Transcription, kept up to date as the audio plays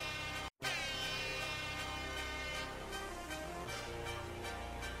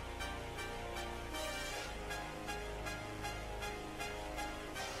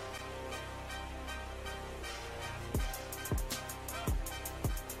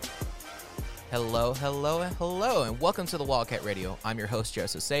Hello, hello, hello, and welcome to the Wildcat Radio. I'm your host,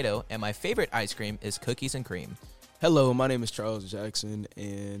 Joseph Sato, and my favorite ice cream is cookies and cream. Hello, my name is Charles Jackson,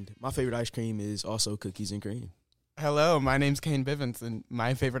 and my favorite ice cream is also cookies and cream. Hello, my name's Kane Bivens, and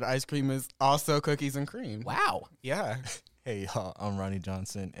my favorite ice cream is also cookies and cream. Wow. Yeah. Hey, I'm Ronnie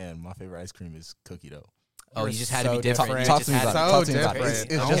Johnson, and my favorite ice cream is cookie dough. Oh, you just had so to be different. different. You Talk just to me had about it. so Talk to me about it.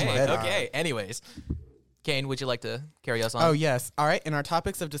 different. It's just Okay, better. okay. Anyways, Kane, would you like to carry us on? Oh, yes. All right, and our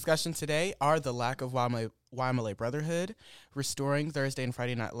topics of discussion today are the lack of YMLA brotherhood, restoring Thursday and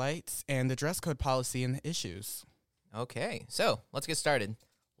Friday night lights, and the dress code policy and the issues. Okay, so let's get started.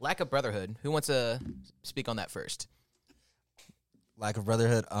 Lack of brotherhood. Who wants to speak on that first? Lack of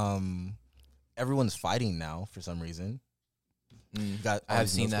brotherhood. Everyone's fighting now for some reason. You got I all have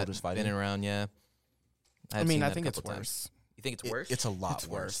these seen middle that schoolers fighting. spinning around, yeah. I think it's worse. You think it's worse? It's a lot It's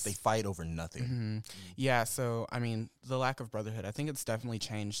worse. worse. They fight over nothing. Mm-hmm. Yeah, so, the lack of brotherhood, I think it's definitely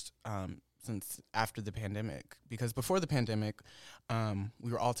changed since after the pandemic. Because before the pandemic,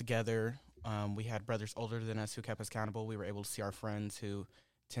 we were all together. We had brothers older than us who kept us accountable. We were able to see our friends who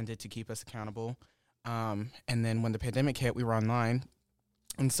tended to keep us accountable. And then when the pandemic hit, we were online.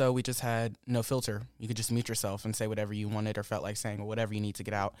 And so we just had no filter. You could just mute yourself and say whatever you wanted or felt like saying or whatever you need to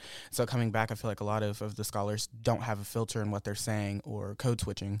get out. So coming back, I feel like a lot of the scholars don't have a filter in what they're saying or code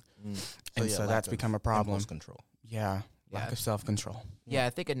switching. So that's become a problem. Impulse control. Yeah, lack of self-control. Yeah,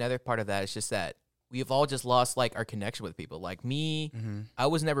 I think another part of that is just that we've all just lost, like, our connection with people. Like, me, I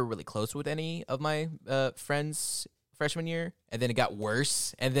was never really close with any of my friends freshman year, and then it got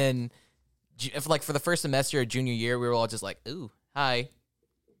worse. And then, for the first semester of junior year, we were all just like, ooh, hi.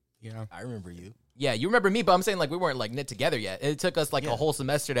 Yeah. I remember you. Yeah, you remember me, but I'm saying, like, we weren't, like, knit together yet. It took us, like, a whole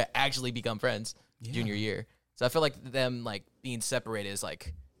semester to actually become friends junior year. So I feel like them, like, being separated is,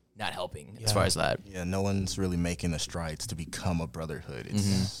 like, not helping as far as that. Yeah, no one's really making the strides to become a brotherhood.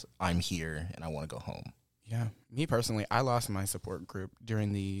 It's I'm here and I want to go home. Yeah. Me personally, I lost my support group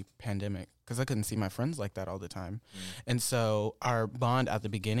during the pandemic because I couldn't see my friends like that all the time. And so our bond at the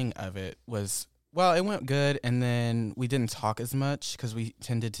beginning of it was, well, it went good, and then we didn't talk as much because we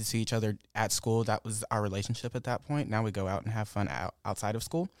tended to see each other at school. That was our relationship at that point. Now we go out and have fun outside of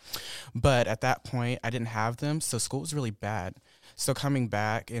school. But at that point, I didn't have them, so school was really bad. So coming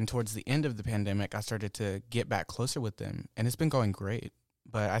back and towards the end of the pandemic, I started to get back closer with them, and it's been going great.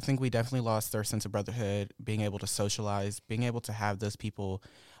 But I think we definitely lost our sense of brotherhood, being able to socialize, being able to have those people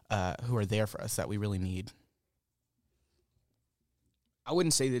who are there for us that we really need. I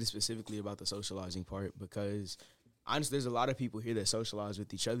wouldn't say that it's specifically about the socializing part because, honestly, there's a lot of people here that socialize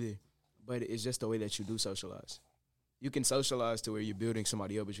with each other, but it's just the way that you do socialize. You can socialize to where you're building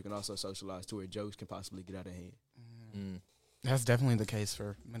somebody up, but you can also socialize to where jokes can possibly get out of hand. That's definitely the case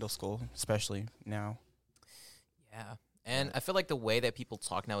for middle school, especially now. Yeah. And I feel like the way that people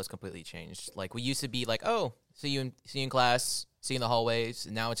talk now has completely changed. Like, we used to be like, oh, see you in class, see you in the hallways,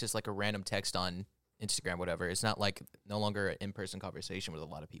 and now it's just like a random text on Instagram, whatever. It's not like no longer an in-person conversation with a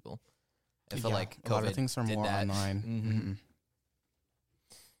lot of people. I feel like a lot of COVID things are did more that. online.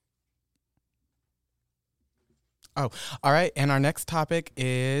 Oh, all right. And our next topic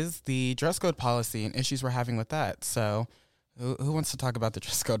is the dress code policy and issues we're having with that. So who wants to talk about the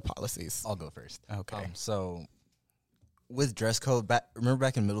dress code policies? I'll go first. Okay. So with dress code, remember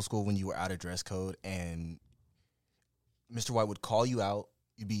back in middle school when you were out of dress code and Mr. White would call you out,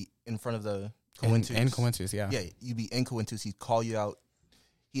 you'd be in front of the Cointus. And Cointus, yeah. Yeah, you'd be in Cointus. He'd call you out.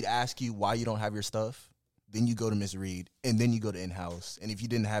 He'd ask you why you don't have your stuff. Then you go to Ms. Reed, and then you go to in-house. And if you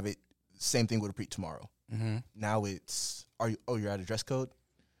didn't have it, same thing would repeat tomorrow. Now it's, you're out of dress code?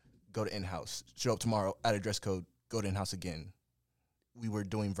 Go to in-house. Show up tomorrow, out of dress code, go to in-house again. We were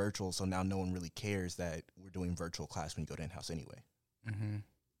doing virtual, so now no one really cares that we're doing virtual class when you go to in-house anyway.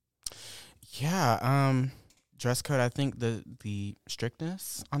 Yeah, dress code, I think the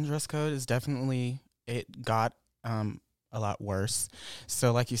strictness on dress code is definitely, it got a lot worse.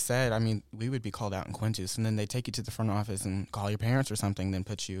 So like you said, I mean, we would be called out in Quintus, and then they take you to the front office and call your parents or something, then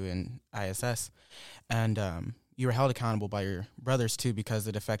put you in ISS. And you were held accountable by your brothers, too, because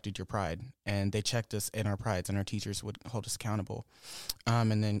it affected your pride. And they checked us in our prides, and our teachers would hold us accountable.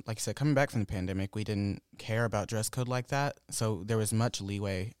 And then, like I said, coming back from the pandemic, we didn't care about dress code like that. So there was much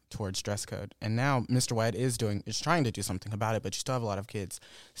leeway towards dress code. And now Mr. White is trying to do something about it, but you still have a lot of kids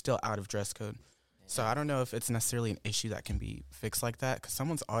still out of dress code. So I don't know if it's necessarily an issue that can be fixed like that, because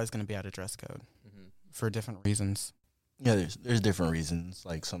someone's always going to be out of dress code for different reasons. Yeah, there's different reasons,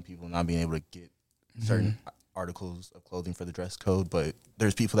 like some people not being able to get certain articles of clothing for the dress code, but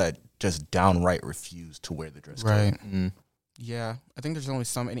there's people that just downright refuse to wear the dress code. Right. Yeah, I think there's only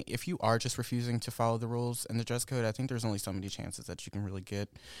so many. If you are just refusing to follow the rules and the dress code, I think there's only so many chances that you can really get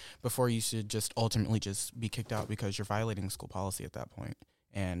before you should just ultimately just be kicked out because you're violating school policy at that point.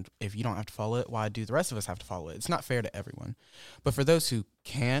 And if you don't have to follow it, why do the rest of us have to follow it? It's not fair to everyone. But for those who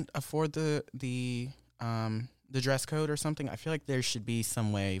can't afford the dress code or something, I feel like there should be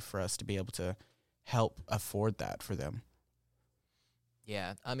some way for us to be able to help afford that for them.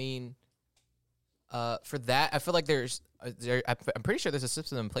 Yeah, I mean, for that, I feel like I'm pretty sure there's a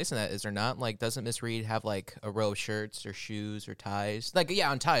system in place in that. Is there not? Like, doesn't Miss Reed have like a row of shirts or shoes or ties? Like, yeah,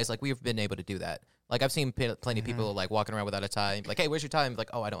 on ties, like we've been able to do that. Like, I've seen plenty of people like walking around without a tie. And be like, hey, where's your tie? I'm like,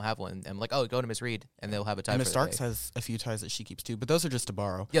 oh, I don't have one. And I'm like, oh, go to Miss Reed, and they'll have a tie. And for Miss the Starks day. has a few ties that she keeps too, but those are just to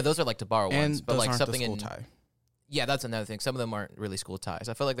borrow. Yeah, those are like to borrow And ones, but those like aren't something the school in tie. Yeah, that's another thing. Some of them aren't really school ties.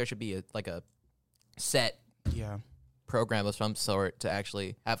 I feel like there should be a set Yeah. program of some sort to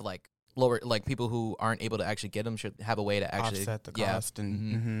actually have like lower, like people who aren't able to actually get them should have a way to actually Offset the yeah. cost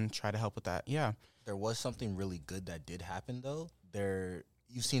and try to help with that. Yeah. There was something really good that did happen though.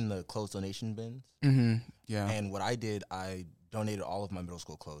 You've seen the clothes donation bins, Yeah. and what I did, I donated all of my middle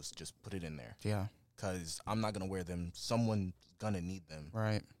school clothes. Just put it in there Yeah. because I'm not gonna wear them. Someone's gonna need them.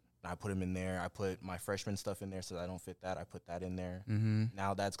 Right. And I put them in there. I put my freshman stuff in there so that I don't fit that. I put that in there. Mm-hmm.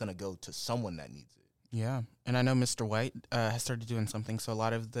 Now that's gonna go to someone that needs it. Yeah, and I know Mr. White has started doing something. So a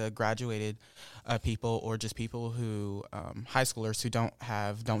lot of the graduated people, or just people who high schoolers who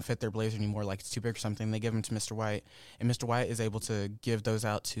don't fit their blazer anymore, like it's too big or something, they give them to Mr. White, and Mr. White is able to give those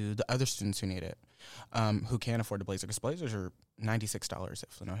out to the other students who need it, who can't afford the blazer, because blazers are $96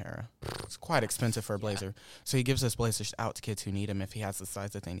 at Flint O'Hara. It's quite expensive for a blazer. So he gives those blazers out to kids who need them if he has the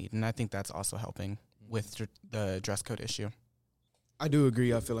size that they need, and I think that's also helping with the dress code issue. I do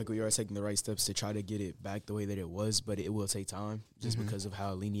agree. I feel like we are taking the right steps to try to get it back the way that it was, but it will take time just because of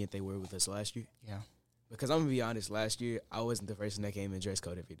how lenient they were with us last year. Yeah. Because I'm going to be honest, last year, I wasn't the person that came in dress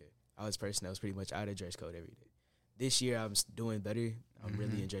code every day. I was the person that was pretty much out of dress code every day. This year, I'm doing better. I'm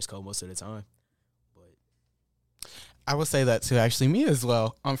really in dress code most of the time. But I will say that too, actually, me as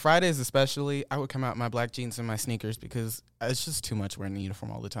well. On Fridays especially, I would come out in my black jeans and my sneakers because it's just too much wearing the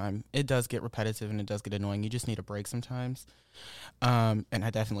uniform all the time. It does get repetitive and it does get annoying. You just need a break sometimes. And I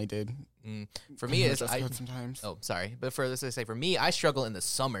definitely did. For me, it's sometimes. Oh, sorry, but for this, I say for me, I struggle in the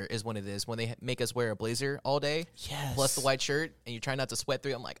summer is when it is when they make us wear a blazer all day, Yes. plus the white shirt, and you try not to sweat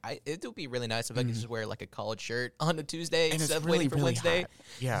through. I'm like, it would be really nice if I could just wear like a collared shirt on a Tuesday And instead it's of waiting for really Wednesday. hot.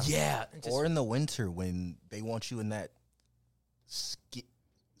 Yeah. Yeah, just- Or in the winter when they want you in that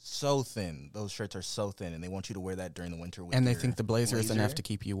so thin. Those shirts are so thin, and they want you to wear that during the winter. With And they your think the blazer is enough to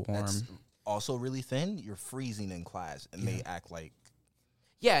keep you warm. That's also really thin. You're freezing in class, and they act like.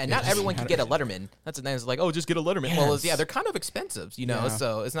 yeah, and not just everyone can get a matter. Letterman. That's a nice like, oh, just get a Letterman. Well, Yes. they're kind of expensive, you know. Yeah.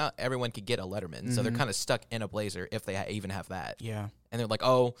 So it's not everyone can get a Letterman. So they're kind of stuck in a blazer if they even have that. Yeah. And they're like,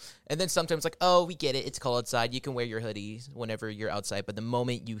 oh, and then sometimes like, oh, we get it. It's cold outside. You can wear your hoodies whenever you're outside. But the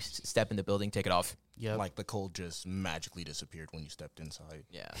moment you step in the building, take it off. Yeah. Like the cold just magically disappeared when you stepped inside.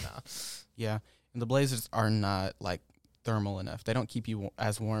 Yeah, nah. Yeah. And the blazers are not like thermal enough. They don't keep you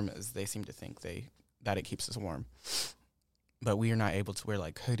as warm as they seem to think that it keeps us warm. But we are not able to wear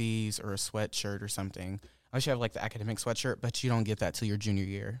like hoodies or a sweatshirt or something. Unless you have like the academic sweatshirt, but you don't get that till your junior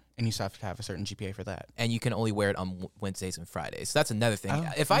year, and you still have to have a certain GPA for that. And you can only wear it on Wednesdays and Fridays. So that's another thing. Oh,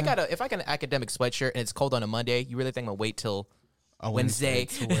 If I got an academic sweatshirt and it's cold on a Monday, you really think I'm gonna wait till A Wednesday?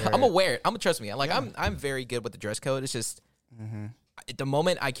 to wear I'm gonna it. wear it. I'm gonna trust me. Like I'm very good with the dress code. It's just at the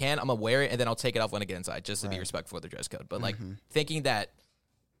moment I can, I'm gonna wear it and then I'll take it off when I get inside, just to be respectful of the dress code. But like thinking that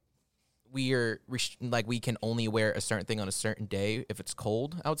we are like we can only wear a certain thing on a certain day if it's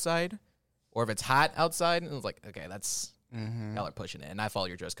cold outside, or if it's hot outside, and it's like, okay, that's y'all are pushing it, and I follow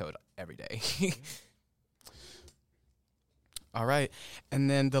your dress code every day. All right. And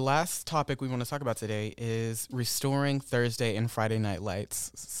then the last topic we want to talk about today is restoring Thursday and Friday night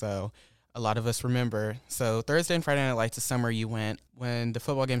lights. So a lot of us remember. So Thursday and Friday night lights is somewhere you went when the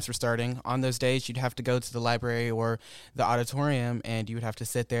football games were starting. On those days, you'd have to go to the library or the auditorium, and you would have to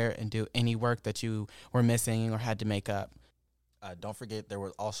sit there and do any work that you were missing or had to make up. Don't forget, there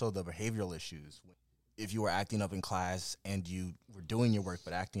were also the behavioral issues. If you were acting up in class and you were doing your work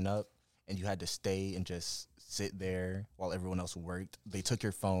but acting up, and you had to stay and just sit there while everyone else worked, they took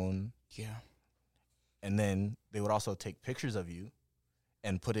your phone. Yeah. And then they would also take pictures of you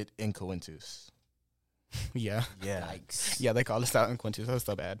and put it in Cointus. Yeah. Yeah. Yikes. Yeah, they called us out in Quintus. That was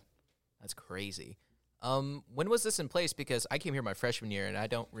so bad. That's crazy. When was this in place? Because I came here my freshman year and I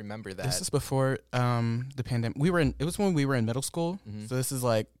don't remember that. This is before the pandemic. It was when we were in middle school. So this is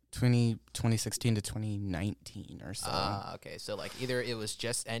like 2016 to 2019 or so. Okay. So like either it was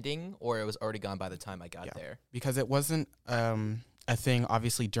just ending or it was already gone by the time I got there. Because it wasn't a thing,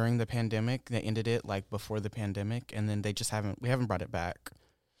 obviously, during the pandemic. They ended it like before the pandemic, and then we haven't brought it back.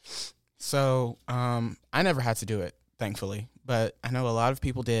 So I never had to do it, thankfully, but I know a lot of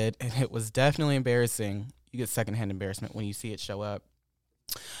people did, and it was definitely embarrassing. You get secondhand embarrassment when you see it show up.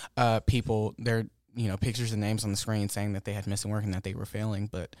 People, their pictures and names on the screen saying that they had missing work and that they were failing.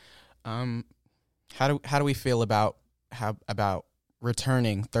 But how do we feel about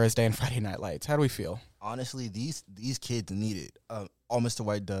returning Thursday and Friday Night Lights? How do we feel? Honestly, these kids need it. All Mr.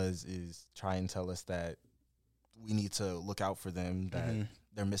 White does is try and tell us that we need to look out for them, that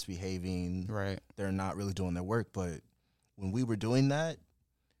they're misbehaving, right? They're not really doing their work. But when we were doing that,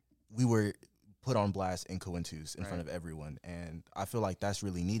 we were put on blast in Cointus in front of everyone. And I feel like that's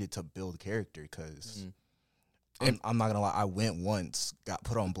really needed to build character because I'm not going to lie, I went once, got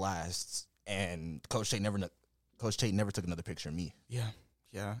put on blast, and Coach Tate never took another picture of me. Yeah.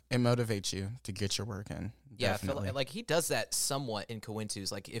 Yeah. It motivates you to get your work in. Yeah, Definitely. I feel like he does that somewhat in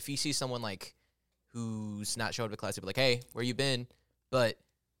Cointus. Like if you see someone like who's not showing up to class, he'll be like, hey, where you been? But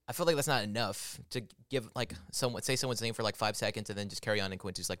I feel like that's not enough to give like say someone's name for like 5 seconds and then just carry on in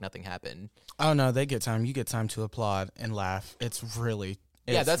Quintus like nothing happened. Oh no, they get time. You get time to applaud and laugh. That's what I'm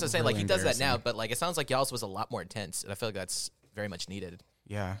saying. Like he does that now, but like it sounds like y'all's was a lot more intense, and I feel like that's very much needed.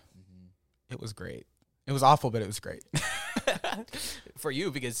 Yeah, it was great. It was awful, but it was great for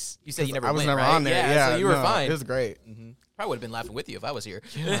you because you said you never. I was went, never right? on there. Yeah, so you were fine. It was great. Probably would have been laughing with you if I was here.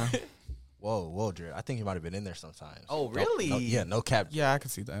 Yeah. Whoa, Jared. I think you might have been in there sometimes. Oh, really? No cap. Yeah, I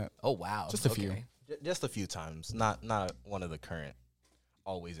can see that. Oh, wow. Just a few. Just a few times. Not one of the current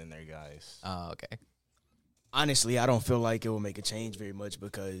always in there guys. Oh, okay. Honestly, I don't feel like it will make a change very much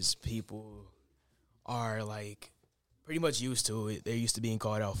because people are like pretty much used to it. They're used to being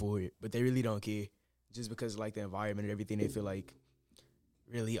called out for it, but they really don't care. Just because like the environment and everything, they feel like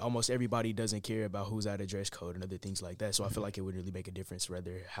really almost everybody doesn't care about who's out of dress code and other things like that. So I feel like it wouldn't really make a difference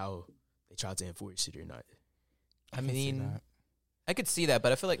whether how they try to enforce it or not. I mean, I could see that,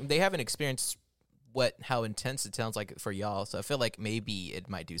 but I feel like they haven't experienced how intense it sounds like for y'all. So I feel like maybe it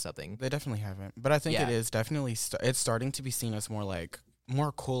might do something. They definitely haven't, but I think it is definitely it's starting to be seen as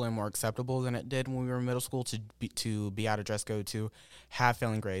more cool and more acceptable than it did when we were in middle school to be out of dress code, to have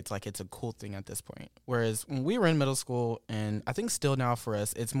failing grades. Like it's a cool thing at this point. Whereas when we were in middle school, and I think still now for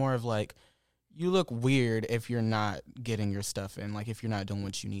us, it's more of like you look weird if you're not getting your stuff in, like if you're not doing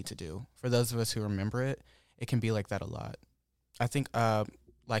what you need to do. For those of us who remember it, it can be like that a lot. I think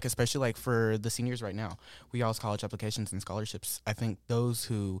like especially like for the seniors right now, we all's college applications and scholarships. I think those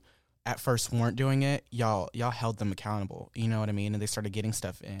who at first weren't doing it, y'all held them accountable. You know what I mean? And they started getting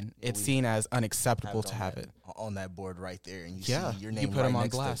stuff in. It's seen as unacceptable to have it on that board right there, and you see your name. You put them on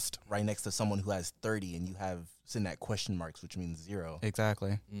blast right next to someone who has 30, and you have sitting at question marks, which means 0.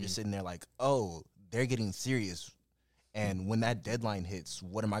 Exactly. You're sitting there like, oh, they're getting serious, and when that deadline hits,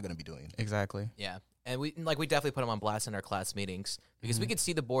 what am I going to be doing? Exactly. Yeah. And we definitely put them on blast in our class meetings because we could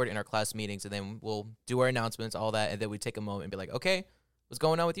see the board in our class meetings, and then we'll do our announcements, all that, and then we take a moment and be like, okay, what's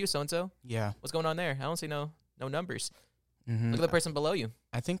going on with you, so-and-so? Yeah. What's going on there? I don't see no numbers. Mm-hmm. Look at the person below you.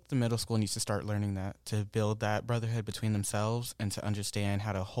 I think the middle school needs to start learning that, to build that brotherhood between themselves and to understand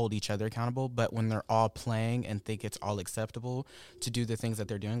how to hold each other accountable. But when they're all playing and think it's all acceptable to do the things that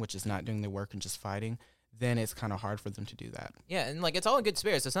they're doing, which is not doing their work and just fighting, then it's kind of hard for them to do that. Yeah, and like it's all in good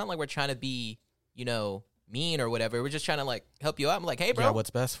spirits. It's not like we're trying to be, mean or whatever. We're just trying to like help you out. I'm like, hey, bro, what's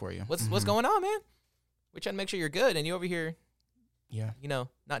best for you? What's going on, man? We're trying to make sure you're good, and you over here,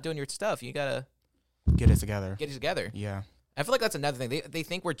 not doing your stuff. You gotta get it together. Yeah, I feel like that's another thing. They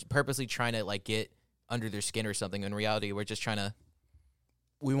think we're purposely trying to like get under their skin or something. In reality, we're just trying to.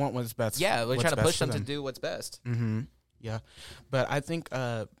 We want what's best. Yeah, we're trying to push them to do what's best. Mm-hmm. Yeah, but I think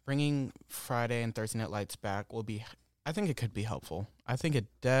bringing Friday and Thursday Night Lights back will be. I think it could be helpful. I think it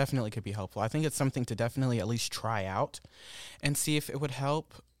definitely could be helpful. I think it's something to definitely at least try out and see if it would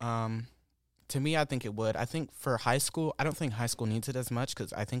help. To me, I think it would. I think for high school, I don't think high school needs it as much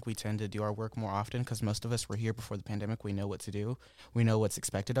because I think we tend to do our work more often because most of us were here before the pandemic. We know what to do. We know what's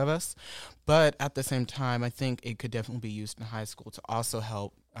expected of us. But at the same time, I think it could definitely be used in high school to also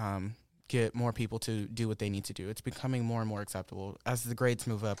help get more people to do what they need to do. It's becoming more and more acceptable. As the grades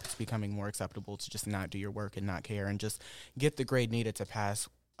move up, it's becoming more acceptable to just not do your work and not care and just get the grade needed to pass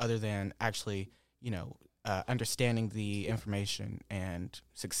other than actually, understanding the information and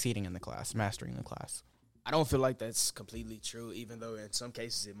succeeding in the class, mastering the class. I don't feel like that's completely true, even though in some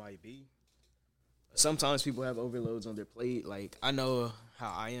cases it might be. Sometimes people have overloads on their plate. Like, I know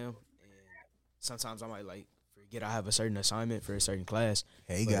how I am, and sometimes I might, like, I have a certain assignment for a certain class.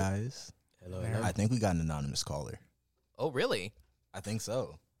 Hey, But- guys. Hello. I think we got an anonymous caller. Oh, really? I think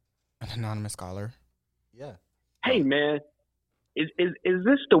so. An anonymous caller. Yeah. Hey man, is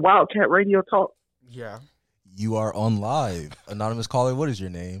this the Wildcat Radio Talk? Yeah. You are on live. Anonymous caller, what is your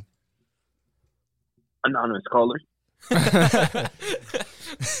name? Anonymous caller.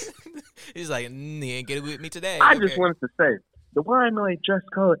 He's like, he ain't getting with me today. I Okay. just wanted to say, the YMLA dress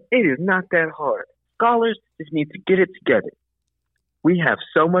code, it is not that hard. Scholars just need to get it together. We have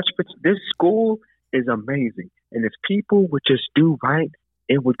so much, this school is amazing. And if people would just do right,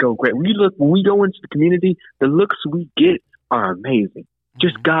 it would go great. When we go into the community, the looks we get are amazing.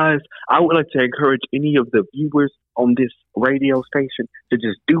 Just guys, I would like to encourage any of the viewers on this radio station to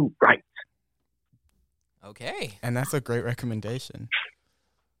just do right. Okay. And that's a great recommendation.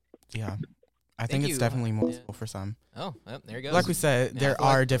 Yeah. I think Thank it's you. definitely more Yeah. for some. Oh, well, there he goes. Like we said, Yeah, I there feel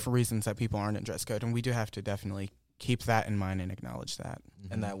like- are different reasons that people aren't in dress code, and we do have to definitely keep that in mind and acknowledge that.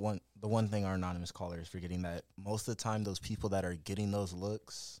 And the one thing our anonymous caller is forgetting that most of the time those people that are getting those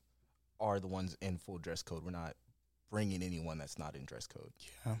looks are the ones in full dress code. We're not bringing anyone that's not in dress code.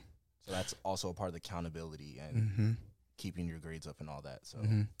 Yeah. So that's also a part of the accountability and Mm-hmm. keeping your grades up and all that. So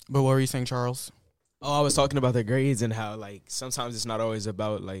Mm-hmm. But what were you saying, Charles? Oh, I was talking about the grades and how like sometimes it's not always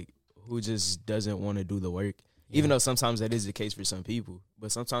about like who just doesn't want to do the work. Even though sometimes that is the case for some people,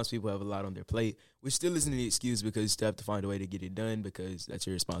 but sometimes people have a lot on their plate, which still isn't the excuse because you still have to find a way to get it done because that's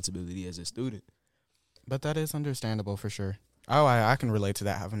your responsibility as a student. But that is understandable for sure. Oh, I can relate to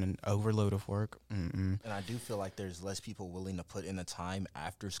that, having an overload of work. Mm-mm. and I do feel like there's less people willing to put in the time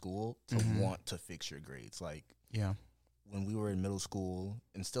after school to want to fix your grades. Like Yeah. when we were in middle school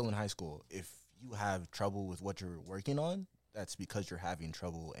and still in high school, if you have trouble with what you're working on, that's because you're having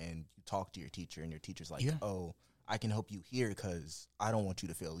trouble, and you talk to your teacher and your teacher's like, Yeah. oh, I can help you here because I don't want you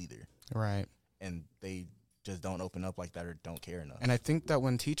to fail either. Right. And they just don't open up like that or don't care enough. And I think that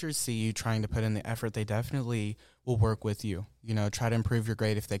when teachers see you trying to put in the effort, they definitely will work with you. You know, try to improve your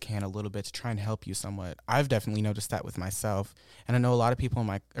grade if they can a little bit to try and help you somewhat. I've definitely noticed that with myself. And I know a lot of people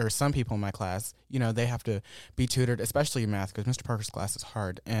some people in my class, you know, they have to be tutored, especially in math, because Mr. Parker's class is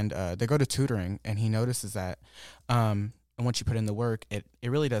hard. And they go to tutoring, and he notices that. And once you put in the work, it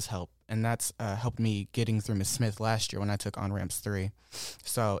really does help. And that's helped me getting through Ms. Smith last year when I took on-ramps 3.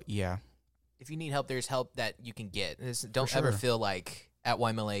 So, yeah. If you need help, there's help that you can get. Don't For ever sure. feel like at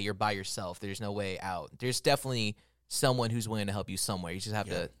YMLA you're by yourself. There's no way out. There's definitely someone who's willing to help you somewhere. You just have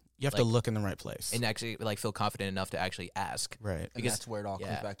to You have to Like- look in the right place. and actually like feel confident enough to actually ask. Right. And because- that's where it all comes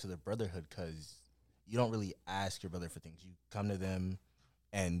yeah. back to the brotherhood, because you don't really ask your brother for things. You come to them,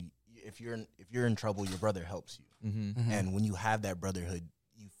 and if you're in trouble, your brother helps you. Mm-hmm. And when you have that brotherhood,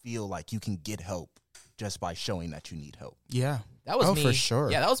 you feel like you can get help just by showing that you need help. Yeah. That was me for sure.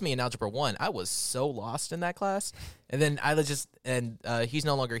 Yeah, that was me in Algebra 1. I was so lost in that class. And then I was just, and he's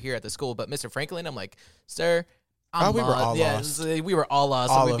no longer here at the school, but Mr. Franklin, I'm like, sir, I'm we were lost. all Yeah, lost. we were all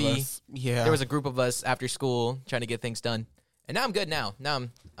lost. All So of we'd be, us. Yeah. there was a group of us after school trying to get things done. And now I'm good now. Now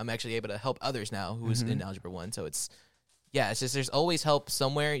I'm actually able to help others now who's Mm-hmm. in Algebra 1. So it's just there's always help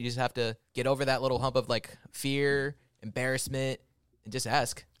somewhere. You just have to get over that little hump of like fear, embarrassment, and just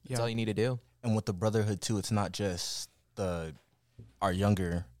ask. That's Yeah. all you need to do. And with the brotherhood too, it's not just our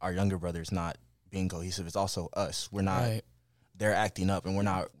younger brothers not being cohesive. It's also us. We're not. Right. They're acting up, and we're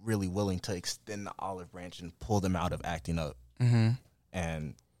not really willing to extend the olive branch and pull them out of acting up. Mm-hmm.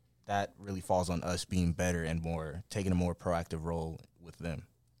 And that really falls on us being better and taking a more proactive role with them.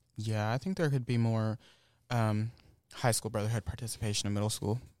 Yeah, I think there could be more high school brotherhood participation in middle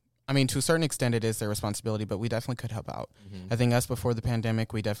school. I mean, to a certain extent, it is their responsibility, but we definitely could help out. I think us before the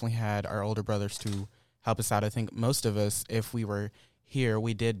pandemic, we definitely had our older brothers to help us out. I think most of us, if we were here,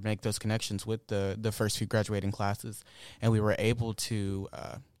 we did make those connections with the first few graduating classes, and we were able to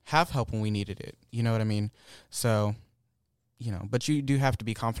have help when we needed it. You know what I mean? So, you know, but you do have to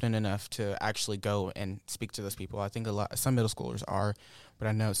be confident enough to actually go and speak to those people. I think some middle schoolers are, but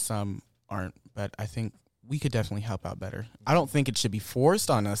I know some aren't. But I think we could definitely help out better. I don't think it should be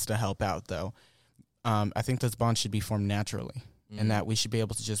forced on us to help out, though. I think those bonds should be formed naturally, and that we should be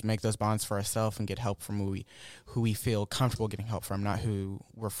able to just make those bonds for ourselves and get help from who we feel comfortable getting help from, not who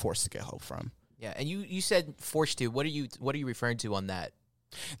we're forced to get help from. Yeah, and you said forced to. What are you referring to on that?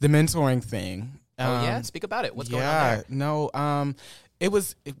 The mentoring thing. Oh yeah, speak about it. What's going on there? No, I feel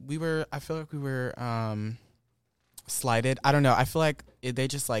like we were slighted. I don't know. I feel like they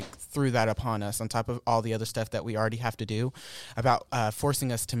just like threw that upon us on top of all the other stuff that we already have to do about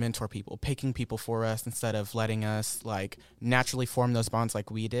forcing us to mentor people, picking people for us instead of letting us like naturally form those bonds like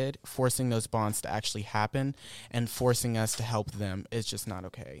we did, forcing those bonds to actually happen and forcing us to help them is just not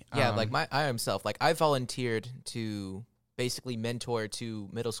okay. Yeah, like I myself, like I volunteered to basically mentor to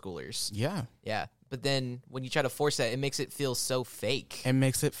middle schoolers. Yeah. Yeah. But then when you try to force that, it makes it feel so fake. It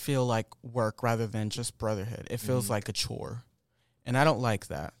makes it feel like work rather than just brotherhood. It feels like a chore. And I don't like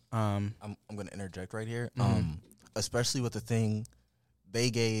that. I'm going to interject right here. Especially with the thing they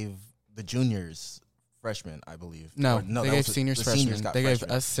gave the juniors freshmen, I believe. No, they gave seniors freshmen. They gave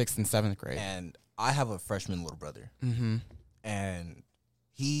freshmen. us 6th and 7th grade. And I have a freshman little brother. Mm-hmm. And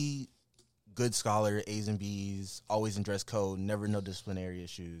he, good scholar, A's and B's, always in dress code, never no disciplinary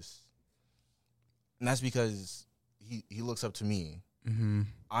issues. And that's because he looks up to me. Mm-hmm.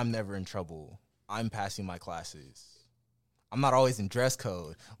 I'm never in trouble. I'm passing my classes. I'm not always in dress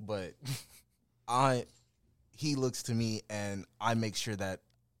code, but he looks to me and I make sure that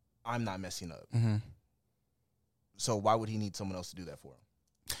I'm not messing up. Mm-hmm. So why would he need someone else to do that for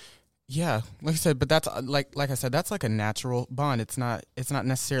him? Yeah, like I said, but that's like I said, that's like a natural bond. It's not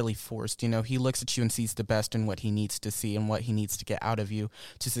necessarily forced. You know, he looks at you and sees the best in what he needs to see and what he needs to get out of you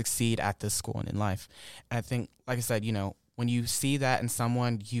to succeed at this school and in life. And I think, like I said, you know, when you see that in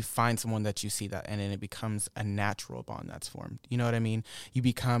someone, you find someone that you see that in, and it becomes a natural bond that's formed. You know what I mean? You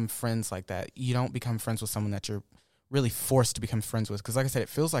become friends like that. You don't become friends with someone that you're really forced to become friends with, because like I said, it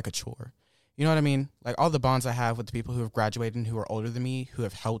feels like a chore. You know what I mean? Like all the bonds I have with the people who have graduated and who are older than me, who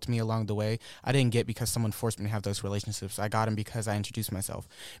have helped me along the way, I didn't get because someone forced me to have those relationships. I got them because I introduced myself,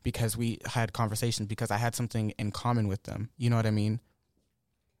 because we had conversations, because I had something in common with them. You know what I mean?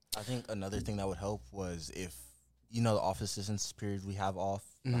 I think another thing that would help was if, you know, the office assistants period we have off,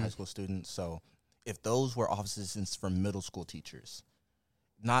 the high school students. So if those were office assistants from middle school teachers,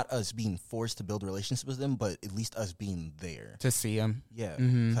 not us being forced to build relationships with them, but at least us being there. To see them. Yeah,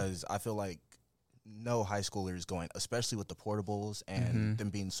 because I feel like no high schoolers going, especially with the portables and them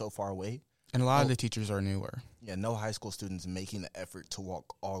being so far away. And a lot of the teachers are newer. Yeah, no high school students making the effort to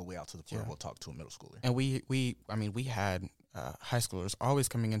walk all the way out to the portable to talk to a middle schooler. And we had high schoolers always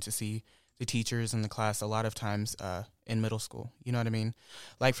coming in to see the teachers in the class a lot of times in middle school. You know what I mean?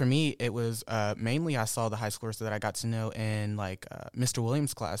 Like for me, it was mainly I saw the high schoolers that I got to know in like Mr.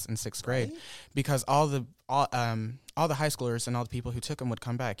 Williams' class in 6th grade, because all the high schoolers and all the people who took them would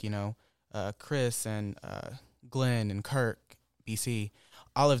come back. You know, Chris and Glenn and Kirk, BC,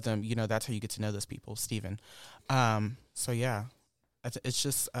 all of them. You know, that's how you get to know those people. Steven. So yeah, it's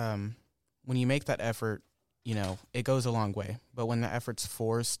just when you make that effort, you know, it goes a long way. But when the effort's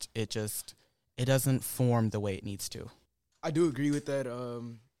forced, it doesn't form the way it needs to. I do agree with that.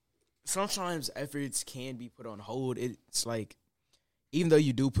 Sometimes efforts can be put on hold. It's like, even though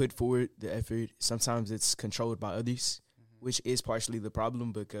you do put forward the effort, sometimes it's controlled by others, which is partially the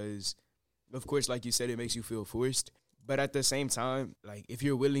problem because, of course, like you said, it makes you feel forced. But at the same time, like if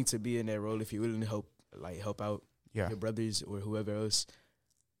you're willing to be in that role, if you're willing to help out your brothers or whoever else,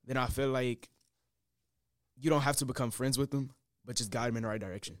 then I feel like you don't have to become friends with them, but just guide them in the right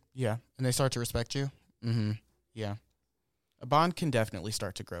direction. Yeah, and they start to respect you. Mm-hmm. Yeah. A bond can definitely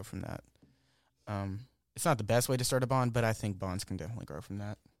start to grow from that. It's not the best way to start a bond, but I think bonds can definitely grow from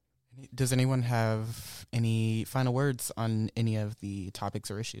that. Does anyone have any final words on any of the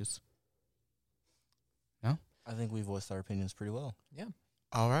topics or issues? No? I think we voiced our opinions pretty well. Yeah.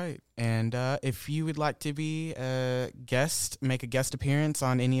 All right. And if you would like to be a guest, make a guest appearance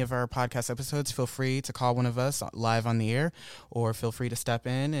on any of our podcast episodes, feel free to call one of us live on the air, or feel free to step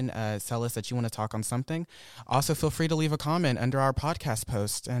in and tell us that you want to talk on something. Also, feel free to leave a comment under our podcast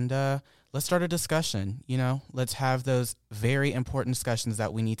post, and let's start a discussion. You know, let's have those very important discussions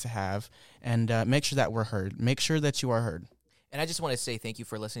that we need to have, and make sure that we're heard. Make sure that you are heard. And I just want to say thank you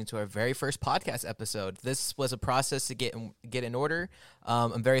for listening to our very first podcast episode. This was a process to get in order.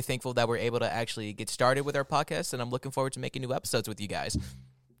 I'm very thankful that we're able to actually get started with our podcast, and I'm looking forward to making new episodes with you guys.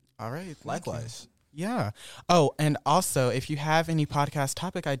 All right. Likewise. Yeah. Oh, and also, if you have any podcast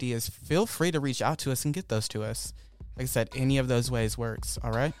topic ideas, feel free to reach out to us and get those to us. Like I said, any of those ways works.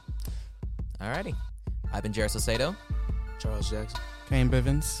 All right? All righty. I've been Jared Salcedo. Charles Jackson. Kane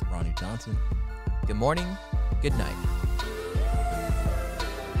Bivens. Ronnie Johnson. Good morning. Good night.